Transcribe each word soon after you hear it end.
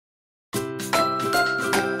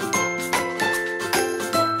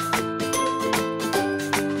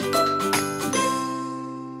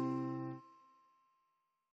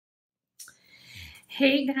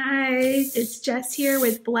Hey guys, it's Jess here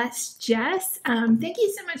with Blessed Jess. Thank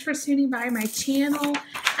you so much for tuning by my channel.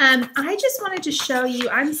 I just wanted to show you,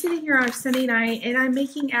 I'm sitting here on a Sunday night and I'm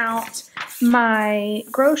making out my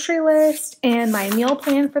grocery list and my meal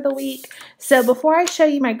plan for the week. So before I show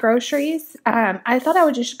you my groceries, I thought I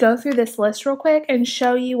would just go through this list real quick and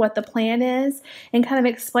show you what the plan is and kind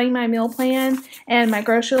of explain my meal plan and my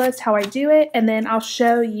grocery list, how I do it, and then I'll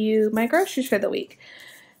show you my groceries for the week.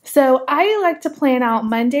 So I like to plan out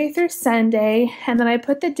Monday through Sunday, and then I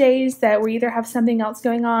put the days that we either have something else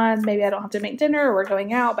going on, maybe I don't have to make dinner or we're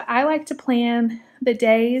going out, but I like to plan the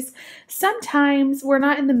days. Sometimes we're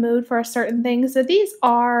not in the mood for a certain thing, so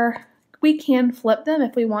we can flip them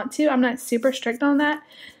if we want to. I'm not super strict on that,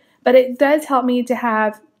 but it does help me to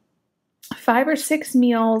have 5 or 6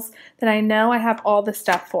 meals that I know I have all the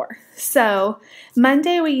stuff for. So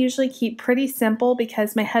Monday we usually keep pretty simple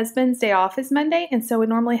because my husband's day off is Monday, and so we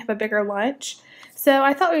normally have a bigger lunch. So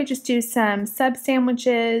I thought we would just do some sub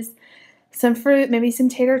sandwiches, some fruit, maybe some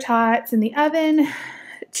tater tots in the oven.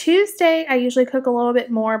 Tuesday I usually cook a little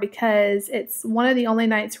bit more because it's one of the only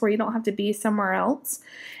nights where you don't have to be somewhere else.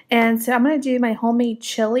 And so I'm going to do my homemade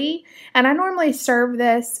chili, and I normally serve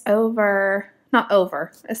this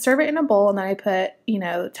I serve it in a bowl, and then I put,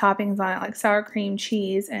 toppings on it like sour cream,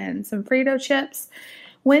 cheese, and some Frito chips.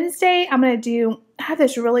 Wednesday, I have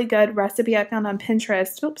this really good recipe I found on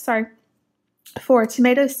Pinterest. For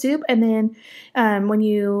tomato soup, and then when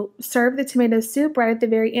you serve the tomato soup right at the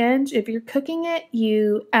very end, if you're cooking it,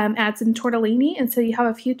 you add some tortellini, and so you have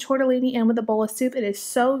a few tortellini in with a bowl of soup. It is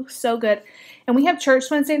so, so good. And we have church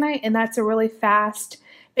Wednesday night, and that's a really fast,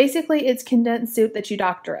 basically it's condensed soup that you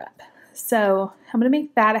doctor up. So I'm going to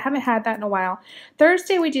make that. I haven't had that in a while.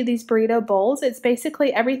 Thursday, we do these burrito bowls. It's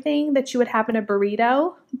basically everything that you would have in a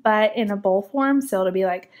burrito, but in a bowl form. So it'll be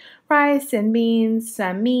like rice and beans,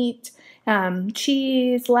 some meat,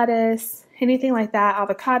 cheese, lettuce, anything like that,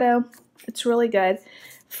 avocado. It's really good.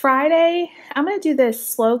 Friday, I'm going to do this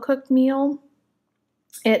slow cooked meal.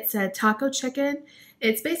 It's a taco chicken.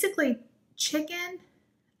 It's basically chicken,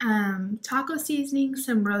 taco seasoning,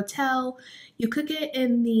 some rotel. You cook it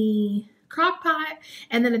in the crock pot,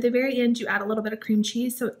 and then at the very end you add a little bit of cream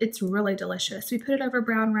cheese, so it's really delicious. We put it over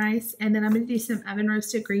brown rice, and then I'm going to do some oven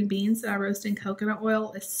roasted green beans that I roast in coconut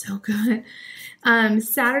oil. It's so good.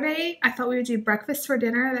 Saturday, I thought we would do breakfast for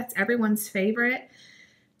dinner. That's everyone's favorite.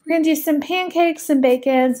 We're going to do some pancakes, some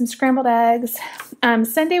bacon, some scrambled eggs.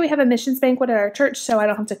 Sunday, we have a missions banquet at our church, so I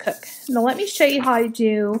don't have to cook. Now, let me show you how I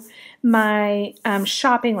do my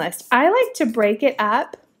shopping list. I like to break it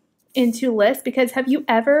up into lists because have you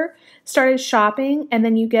ever started shopping and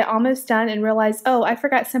then you get almost done and realize, oh, I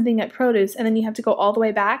forgot something at produce, and then you have to go all the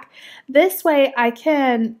way back? This way, I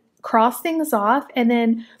can cross things off, and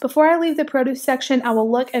then before I leave the produce section, I will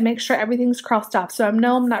look and make sure everything's crossed off so I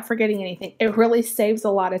know I'm not forgetting anything. It really saves a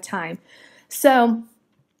lot of time. So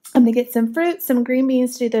I'm going to get some fruit, some green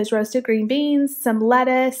beans to do those roasted green beans, some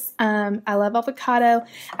lettuce. I love avocado.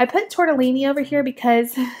 I put tortellini over here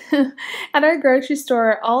because at our grocery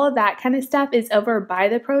store, all of that kind of stuff is over by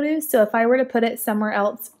the produce. So if I were to put it somewhere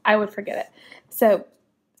else, I would forget it. So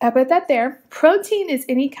I put that there. Protein is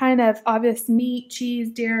any kind of obvious meat, cheese,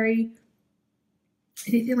 dairy,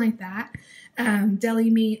 anything like that.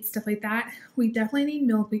 Deli meat, stuff like that. We definitely need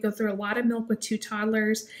milk. We go through a lot of milk with 2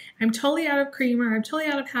 toddlers. I'm totally out of creamer. I'm totally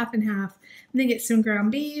out of half and half. I'm going to get some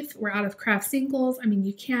ground beef. We're out of Kraft singles. I mean,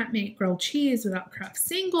 you can't make grilled cheese without Kraft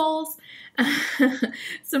singles.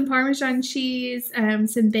 Some Parmesan cheese,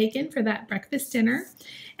 some bacon for that breakfast dinner.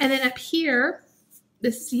 And then up here,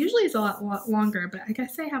 this usually is a lot longer, but I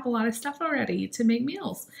guess I have a lot of stuff already to make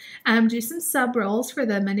meals. Do some sub rolls for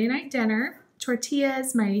the Monday night dinner.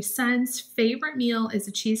 Tortillas. My son's favorite meal is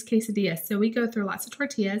a cheese quesadilla, so we go through lots of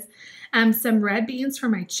tortillas. Some red beans for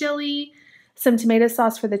my chili, some tomato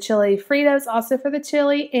sauce for the chili, Fritos also for the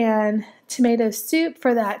chili, and tomato soup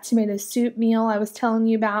for that tomato soup meal I was telling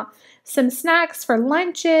you about. Some snacks for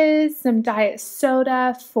lunches, some diet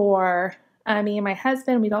soda for me and my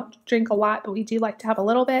husband. We don't drink a lot, but we do like to have a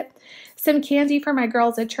little bit. Some candy for my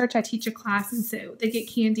girls at church. I teach a class, and so they get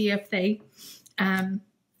candy if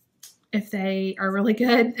they are really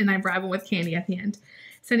good, and I bribe them with candy at the end.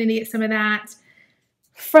 So I need to get some of that.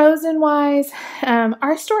 Frozen wise,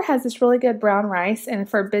 our store has this really good brown rice, and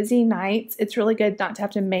for busy nights, it's really good not to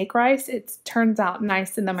have to make rice. It turns out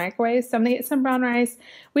nice in the microwave, so I'm going to get some brown rice.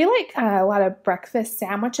 We like a lot of breakfast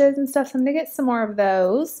sandwiches and stuff, so I'm going to get some more of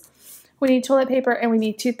those. We need toilet paper, and we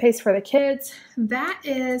need toothpaste for the kids. That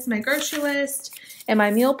is my grocery list and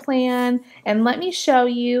my meal plan, and let me show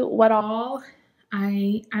you what all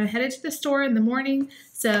I'm headed to the store in the morning,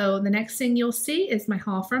 so the next thing you'll see is my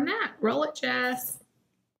haul from that. Roll it, Jess.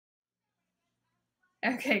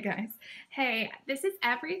 Okay, guys. Hey, this is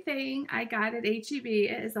everything I got at HEB.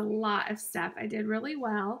 It is a lot of stuff. I did really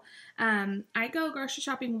well. I go grocery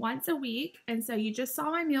shopping once a week, and so you just saw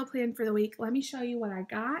my meal plan for the week. Let me show you what I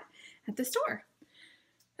got at the store.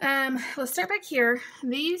 Let's start back here.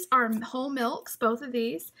 These are whole milks, both of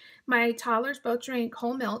these. My toddlers both drink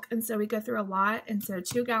whole milk, and so we go through a lot, and so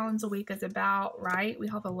 2 gallons a week is about right. We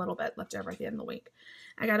have a little bit left over at the end of the week.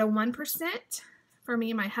 I got a 1% for me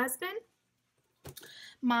and my husband.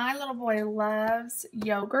 My little boy loves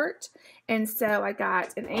yogurt, and so I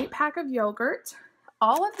got an 8-pack of yogurt.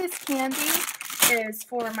 All of this candy is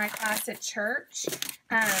for my class at church.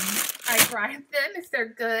 I bribe them if they're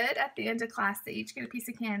good at the end of class. They each get a piece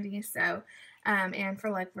of candy. So, and for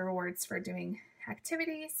like rewards for doing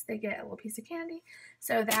activities, they get a little piece of candy.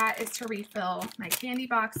 So that is to refill my candy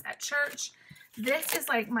box at church. This is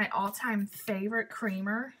like my all-time favorite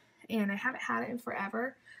creamer, and I haven't had it in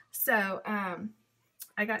forever. So,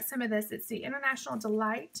 I got some of this. It's the International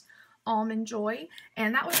Delight Almond Joy,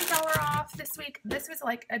 and that was $1 off this week. This was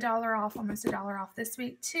like $1 off, almost $1 off this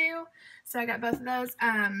week too. So I got both of those,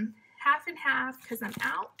 half and half because I'm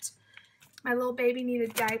out. My little baby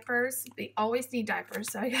needed diapers. They always need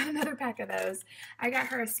diapers, so I got another pack of those. I got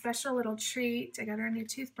her a special little treat. I got her a new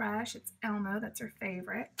toothbrush. It's Elmo. That's her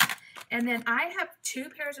favorite. And then I have 2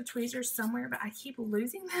 pairs of tweezers somewhere, but I keep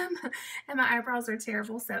losing them, and my eyebrows are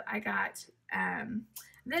terrible. So I got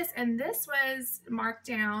this, and this was marked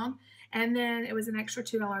down, and then it was an extra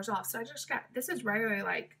 $2 off. So I just got, this is regularly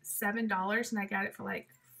like $7, and I got it for like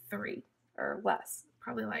 $3 or less,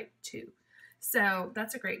 probably like $2. So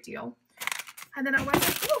that's a great deal. And then I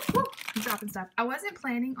wasn't, I'm dropping stuff. I wasn't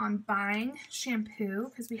planning on buying shampoo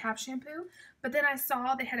because we have shampoo, but then I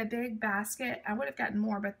saw they had a big basket. I would have gotten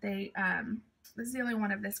more, but they, this is the only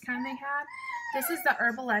one of this kind they had. This is the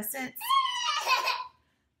Herbal Essence.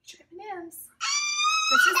 M&Ms.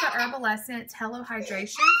 This is the Herbal Essence Hello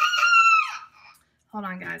Hydration. Hold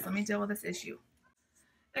on, guys. Let me deal with this issue.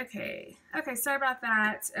 Okay, sorry about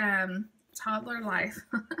that. Toddler life.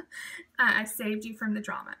 I saved you from the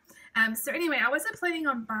drama. So anyway, I wasn't planning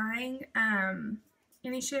on buying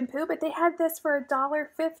any shampoo, but they had this for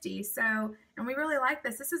 $1.50. So, and we really like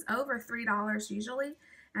this. This is over $3 usually,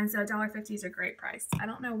 and so $1.50 is a great price. I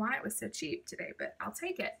don't know why it was so cheap today, but I'll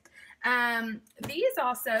take it. These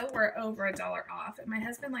also were over $1 off, and my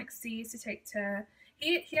husband likes these to take to.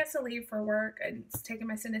 He has to leave for work and is taking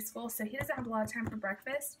my son to school, so he doesn't have a lot of time for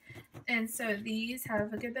breakfast. And so these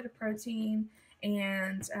have a good bit of protein,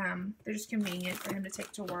 and they're just convenient for him to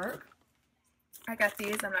take to work. I got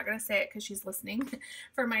these. I'm not going to say it because she's listening.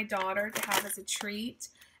 For my daughter to have as a treat.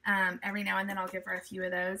 Every now and then I'll give her a few of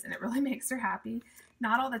those, and it really makes her happy.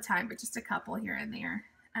 Not all the time, but just a couple here and there.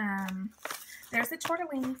 There's the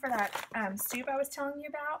tortellini for that soup I was telling you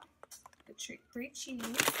about. The 3 cheese.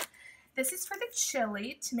 This is for the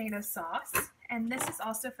chili tomato sauce, and this is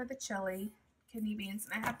also for the chili kidney beans.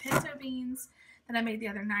 And I have pinto beans that I made the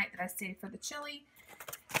other night that I saved for the chili.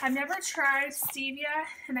 I've never tried stevia,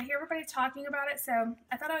 and I hear everybody talking about it, so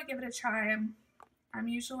I thought I would give it a try. I'm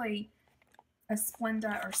usually a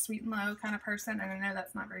Splenda or Sweet and Low kind of person, and I know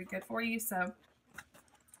that's not very good for you, so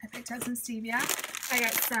I picked up some stevia. I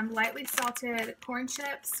got some lightly salted corn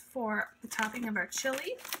chips for the topping of our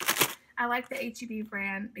chili. I like the HEB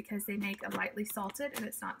brand because they make a lightly salted and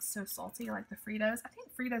it's not so salty like the Fritos. I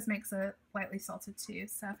think Fritos makes a lightly salted too.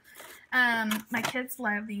 So my kids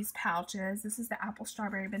love these pouches. This is the apple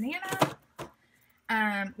strawberry banana.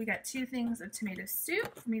 We got 2 things of tomato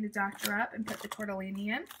soup for me to doctor up and put the tortellini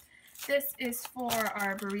in. This is for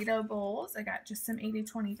our burrito bowls. I got just some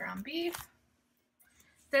 80-20 ground beef.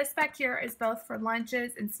 This back here is both for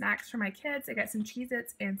lunches and snacks for my kids. I got some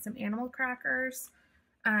Cheez-Its and some animal crackers.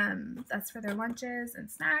 That's for their lunches and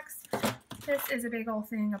snacks. This is a big old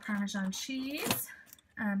thing of Parmesan cheese.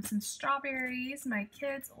 Some strawberries. My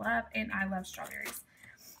kids love, and I love strawberries.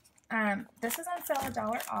 This is on sale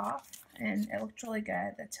 $1 off, and it looked really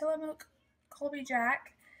good. The Tillamook Colby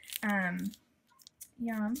Jack.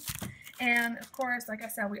 Yum. And of course, like I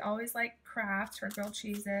said, we always like Kraft for grilled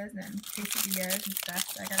cheeses and quesadillas and stuff.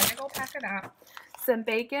 So I got a big old pack of that. Some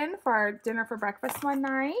bacon for our dinner for breakfast one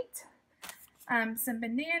night. Some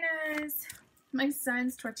bananas. My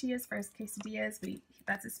son's tortillas for his quesadillas.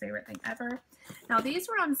 That's his favorite thing ever. Now these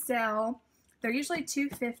were on sale. They're usually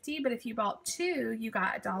 $2.50, but if you bought 2, you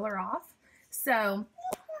got $1 off. So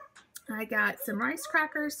I got some rice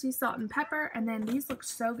crackers, sea salt and pepper, and then these look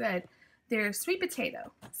so good. They're sweet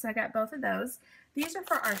potato. So I got both of those. These are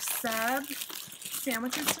for our sub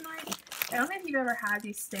sandwiches tonight. I don't know if you've ever had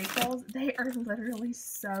these staples. They are literally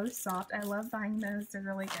so soft. I love buying those. They're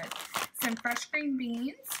really good. some fresh green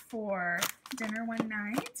beans for dinner one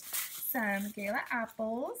night, some Gala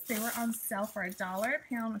apples. They were on sale for $1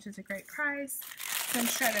 a pound, which is a great price. Some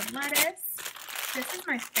shredded lettuce. This is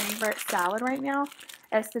my favorite salad right now.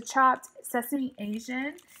 It's the chopped sesame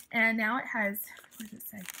Asian, and now it has, what does it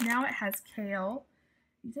say? Now it has kale.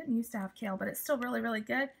 You didn't used to have kale, but it's still really, really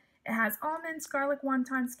good. It has almonds, garlic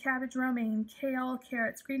wontons, cabbage, romaine, kale,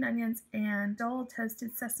 carrots, green onions, and dull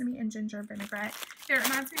toasted sesame and ginger vinaigrette. It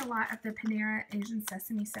reminds me a lot of the Panera Asian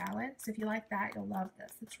sesame salad. So if you like that, you'll love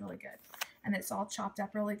this. It's really good. And it's all chopped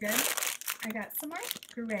up really good. I got some more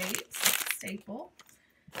grapes, staple.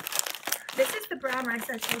 This is the brown rice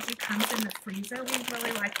I told you comes in the freezer. We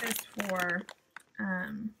really like this for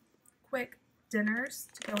quick dinners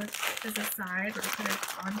to go with as a side or put an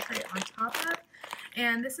entree on top of.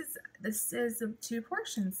 And this is 2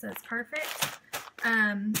 portions, so it's perfect.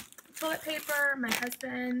 Toilet paper. My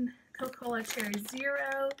husband, Coca-Cola Cherry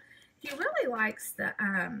Zero. He really likes the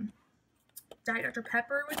Diet Dr.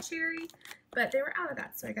 Pepper with cherry, but they were out of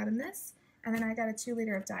that, so I got him this. And then I got a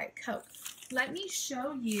 2-liter of Diet Coke. Let me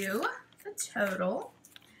show you the total.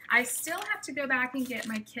 I still have to go back and get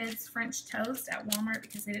my kids' French toast at Walmart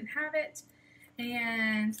because they didn't have it.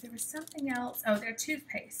 And there was something else. Oh, their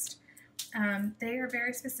toothpaste. They are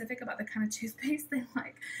very specific about the kind of toothpaste they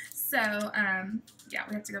like. So, yeah,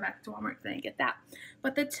 we have to go back to Walmart today and get that.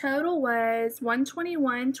 But the total was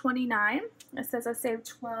 $121.29. It says I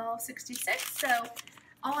saved $12.66. So,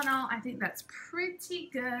 all in all, I think that's pretty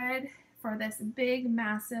good for this big,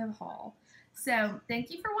 massive haul. So,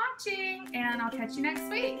 thank you for watching, and I'll catch you next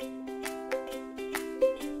week.